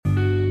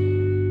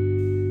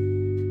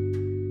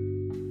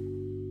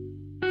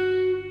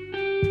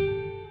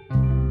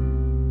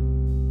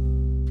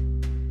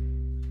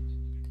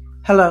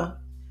Hello,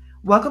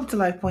 welcome to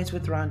Life Points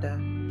with Rhonda,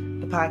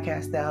 the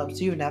podcast that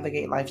helps you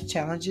navigate life's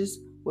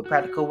challenges with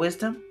practical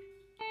wisdom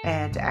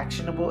and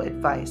actionable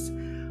advice,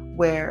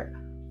 where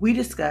we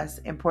discuss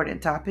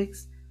important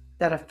topics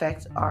that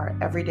affect our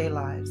everyday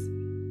lives.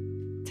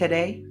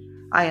 Today,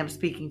 I am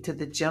speaking to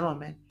the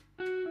gentleman.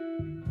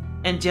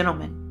 And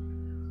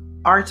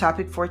gentlemen, our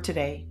topic for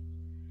today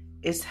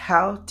is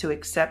how to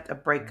accept a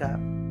breakup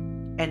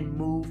and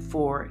move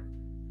forward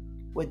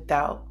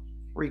without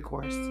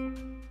recourse.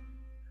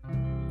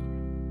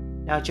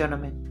 Now,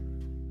 gentlemen,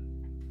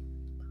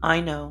 I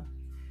know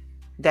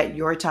that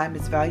your time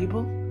is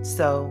valuable,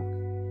 so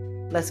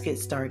let's get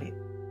started.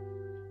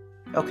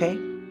 Okay?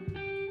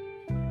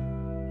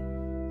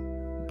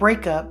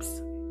 Breakups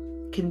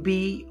can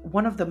be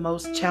one of the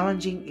most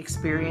challenging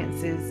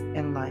experiences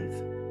in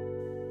life.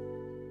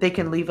 They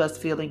can leave us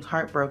feeling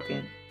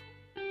heartbroken,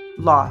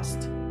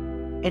 lost,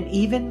 and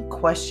even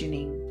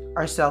questioning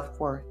our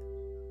self-worth.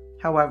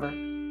 However,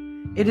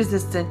 it is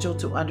essential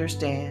to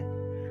understand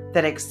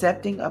that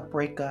accepting a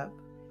breakup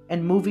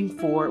and moving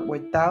forward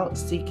without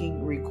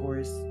seeking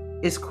recourse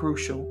is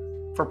crucial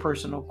for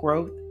personal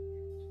growth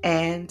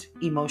and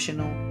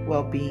emotional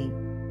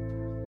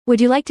well-being.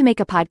 Would you like to make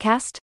a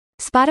podcast?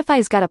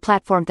 Spotify's got a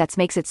platform that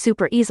makes it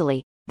super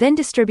easily, then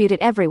distribute it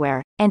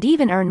everywhere, and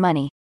even earn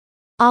money.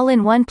 All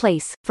in one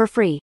place, for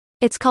free.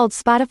 It's called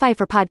Spotify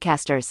for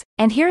Podcasters,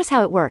 and here's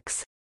how it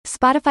works.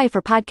 Spotify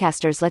for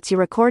Podcasters lets you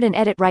record and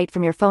edit right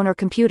from your phone or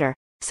computer,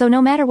 so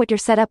no matter what your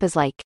setup is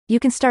like, you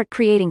can start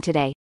creating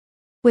today.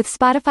 With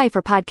Spotify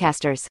for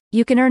Podcasters,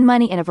 you can earn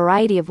money in a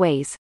variety of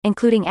ways,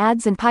 including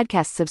ads and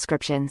podcast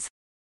subscriptions.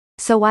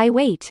 So why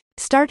wait?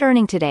 Start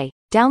earning today.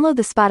 Download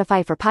the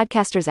Spotify for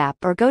Podcasters app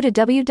or go to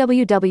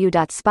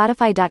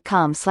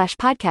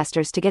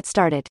www.spotify.com/podcasters to get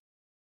started.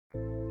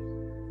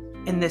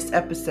 In this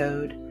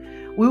episode,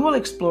 we will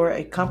explore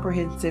a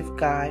comprehensive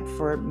guide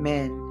for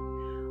men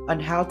on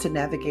how to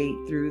navigate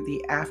through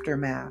the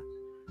aftermath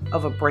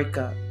of a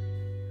breakup,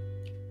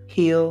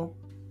 heal,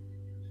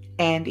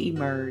 and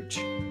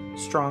emerge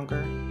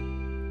stronger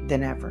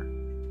than ever.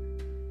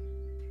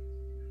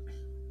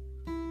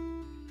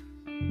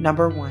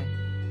 Number 1,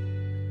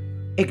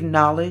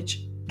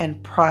 acknowledge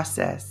and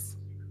process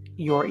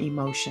your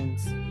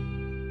emotions.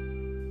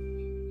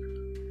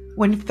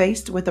 When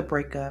faced with a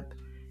breakup,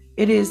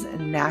 it is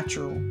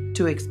natural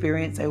to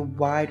experience a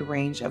wide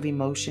range of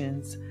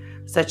emotions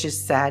such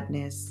as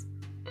sadness,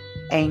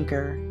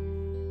 anger,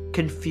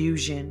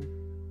 confusion,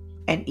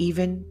 and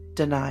even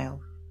denial.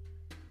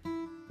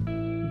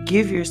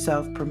 Give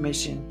yourself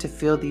permission to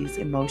feel these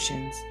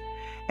emotions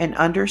and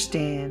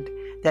understand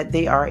that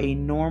they are a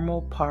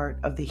normal part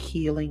of the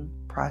healing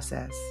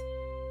process.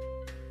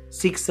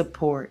 Seek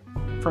support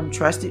from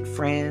trusted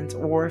friends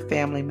or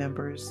family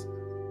members,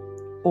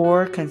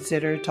 or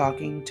consider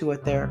talking to a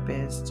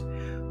therapist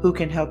who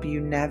can help you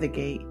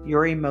navigate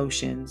your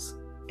emotions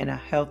in a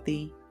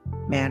healthy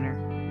manner.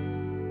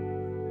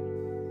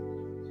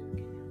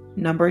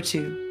 Number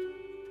 2,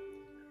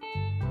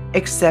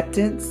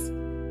 acceptance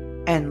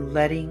and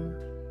letting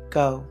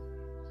go.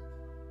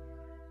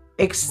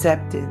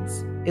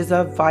 Acceptance is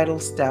a vital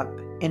step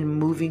in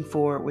moving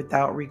forward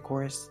without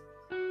recourse.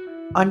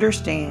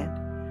 Understand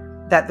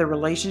that the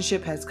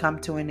relationship has come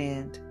to an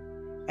end,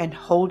 and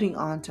holding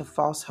on to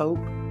false hope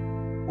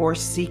or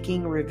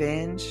seeking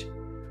revenge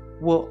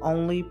will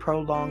only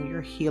prolong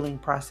your healing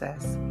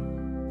process.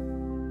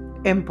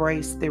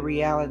 Embrace the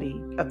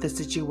reality of the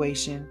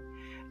situation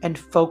and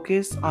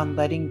focus on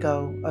letting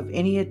go of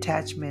any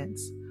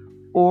attachments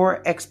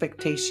or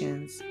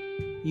expectations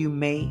you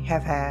may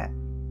have had.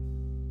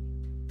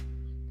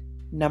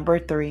 Number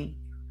 3,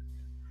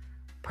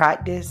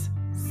 practice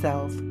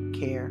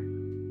self-care.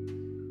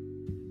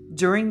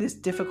 During this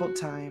difficult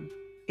time,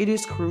 it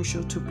is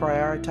crucial to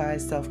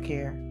prioritize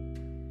self-care.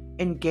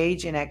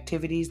 Engage in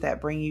activities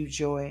that bring you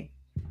joy,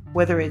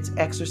 whether it's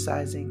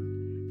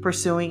exercising,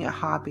 pursuing a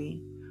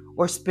hobby,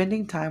 or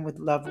spending time with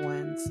loved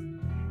ones.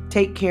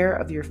 Take care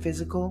of your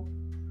physical,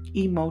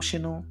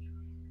 emotional,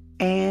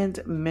 and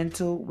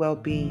mental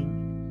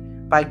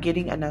well-being by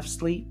getting enough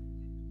sleep,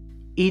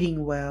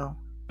 eating well,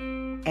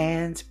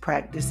 and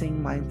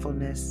practicing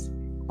mindfulness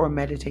or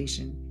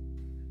meditation.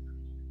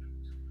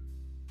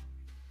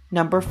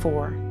 Number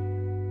 4,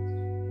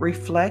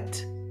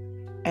 reflect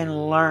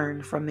and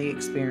learn from the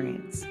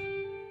experience.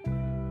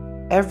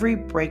 Every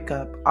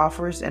breakup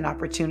offers an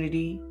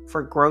opportunity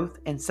for growth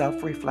and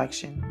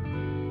self-reflection.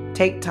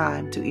 Take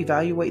time to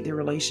evaluate the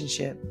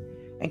relationship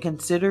and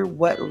consider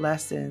what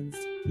lessons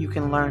you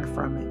can learn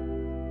from it.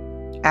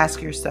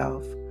 Ask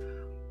yourself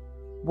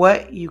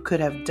what you could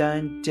have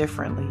done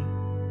differently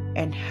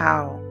and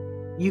how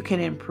you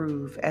can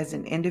improve as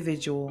an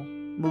individual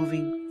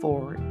moving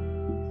forward.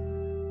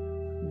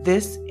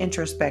 This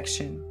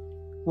introspection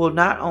will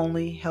not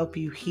only help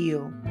you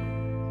heal,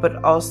 but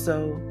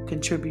also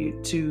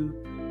contribute to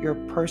your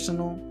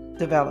personal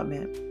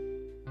development.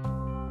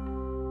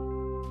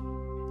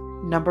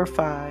 Number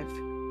 5,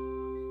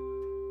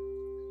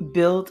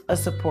 build a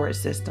support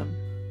system.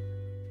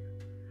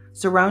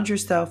 Surround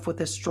yourself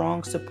with a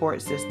strong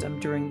support system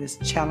during this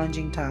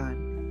challenging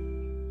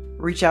time.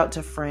 Reach out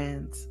to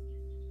friends,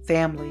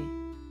 family,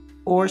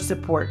 or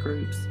support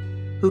groups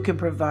who can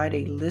provide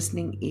a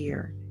listening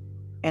ear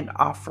and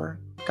offer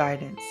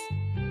guidance.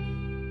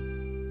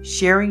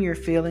 Sharing your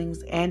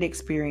feelings and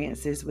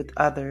experiences with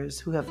others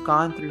who have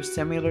gone through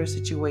similar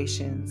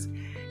situations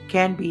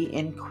can be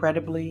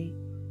incredibly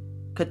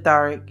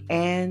cathartic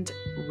and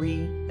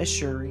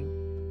reassuring.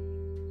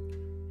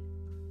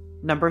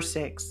 Number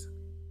 6,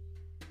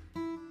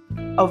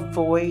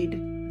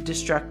 avoid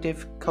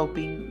destructive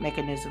coping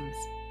mechanisms.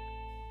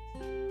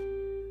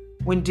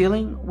 When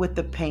dealing with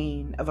the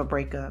pain of a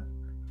breakup,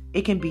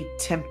 it can be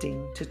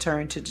tempting to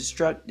turn to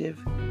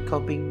destructive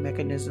coping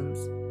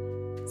mechanisms,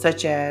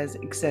 such as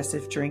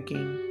excessive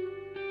drinking,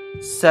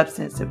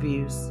 substance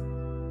abuse,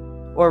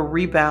 or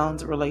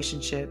rebound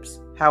relationships.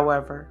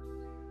 However,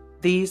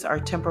 these are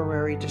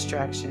temporary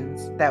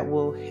distractions that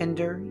will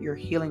hinder your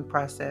healing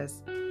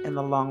process in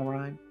the long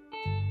run.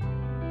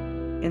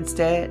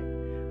 Instead,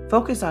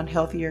 focus on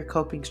healthier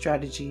coping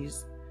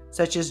strategies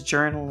such as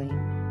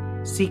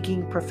journaling,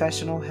 seeking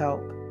professional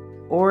help,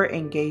 or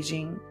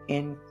engaging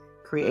in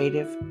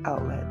creative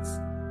outlets.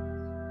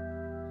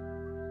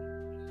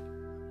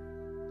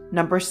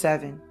 Number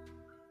 7,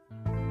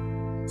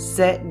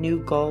 set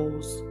new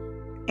goals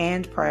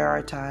and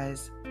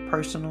prioritize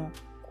personal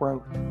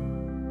growth.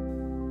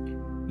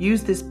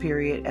 Use this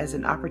period as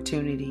an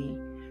opportunity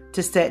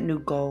to set new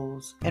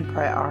goals and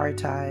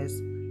prioritize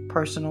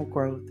personal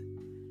growth.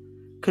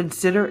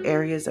 Consider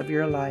areas of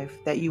your life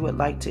that you would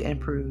like to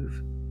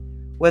improve,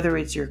 whether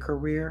it's your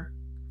career,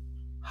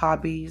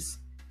 hobbies,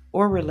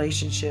 or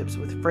relationships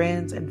with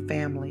friends and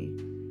family.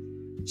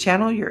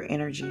 Channel your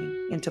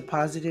energy into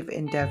positive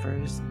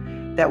endeavors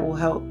that will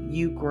help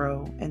you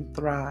grow and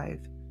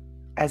thrive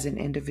as an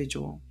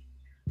individual.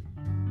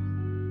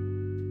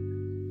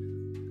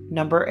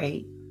 Number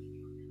 8,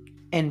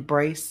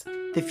 embrace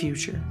the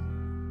future.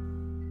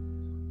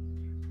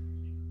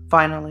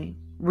 Finally,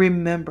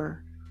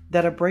 remember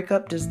that a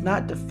breakup does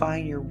not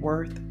define your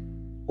worth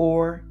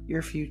or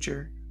your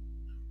future.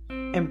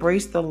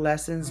 Embrace the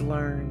lessons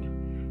learned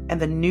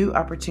and the new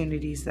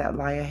opportunities that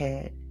lie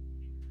ahead.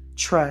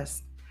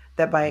 Trust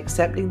that by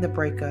accepting the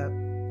breakup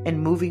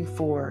and moving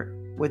forward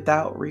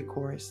without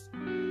recourse,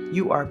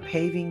 you are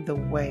paving the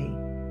way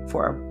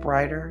for a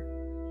brighter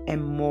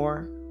and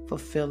more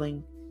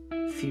fulfilling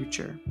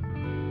future.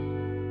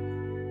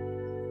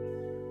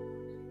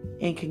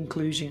 In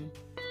conclusion,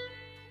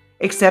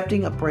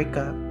 accepting a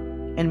breakup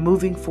and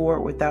moving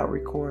forward without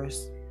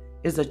recourse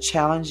is a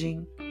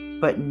challenging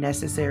but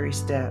necessary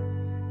step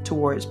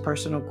towards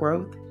personal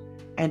growth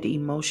and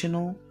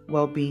emotional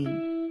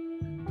well-being.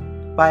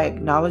 By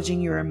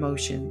acknowledging your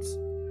emotions,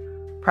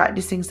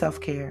 practicing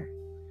self-care,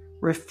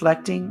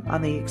 reflecting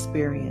on the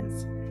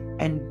experience,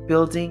 and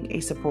building a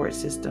support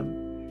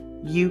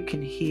system, you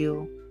can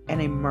heal and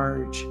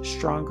emerge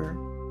stronger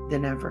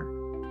than ever.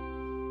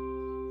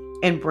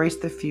 Embrace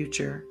the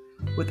future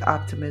with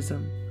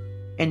optimism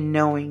and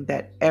knowing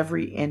that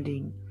every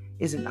ending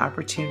is an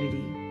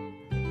opportunity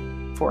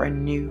for a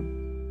new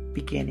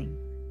beginning.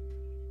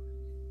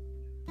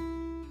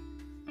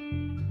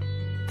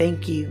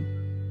 Thank you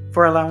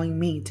for allowing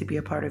me to be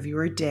a part of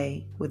your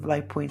day with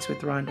Life Points with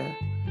Rhonda.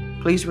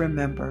 Please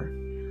remember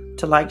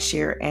to like,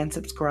 share, and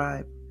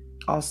subscribe.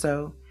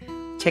 Also,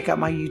 check out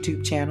my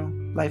YouTube channel,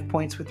 Life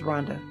Points with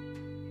Rhonda.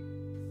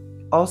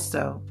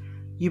 Also,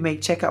 you may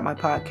check out my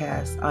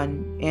podcast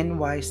on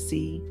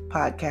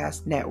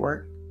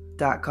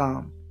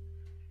nycpodcastnetwork.com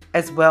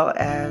as well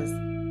as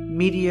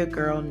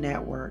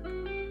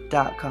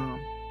mediagirlnetwork.com.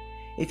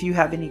 If you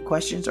have any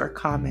questions or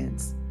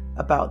comments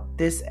about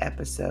this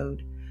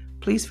episode,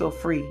 please feel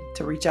free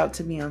to reach out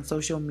to me on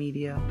social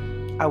media.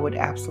 I would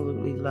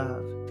absolutely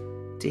love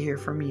to hear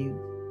from you.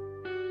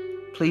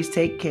 Please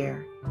take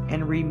care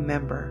and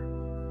remember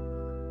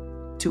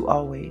to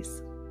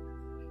always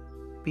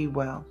be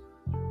well.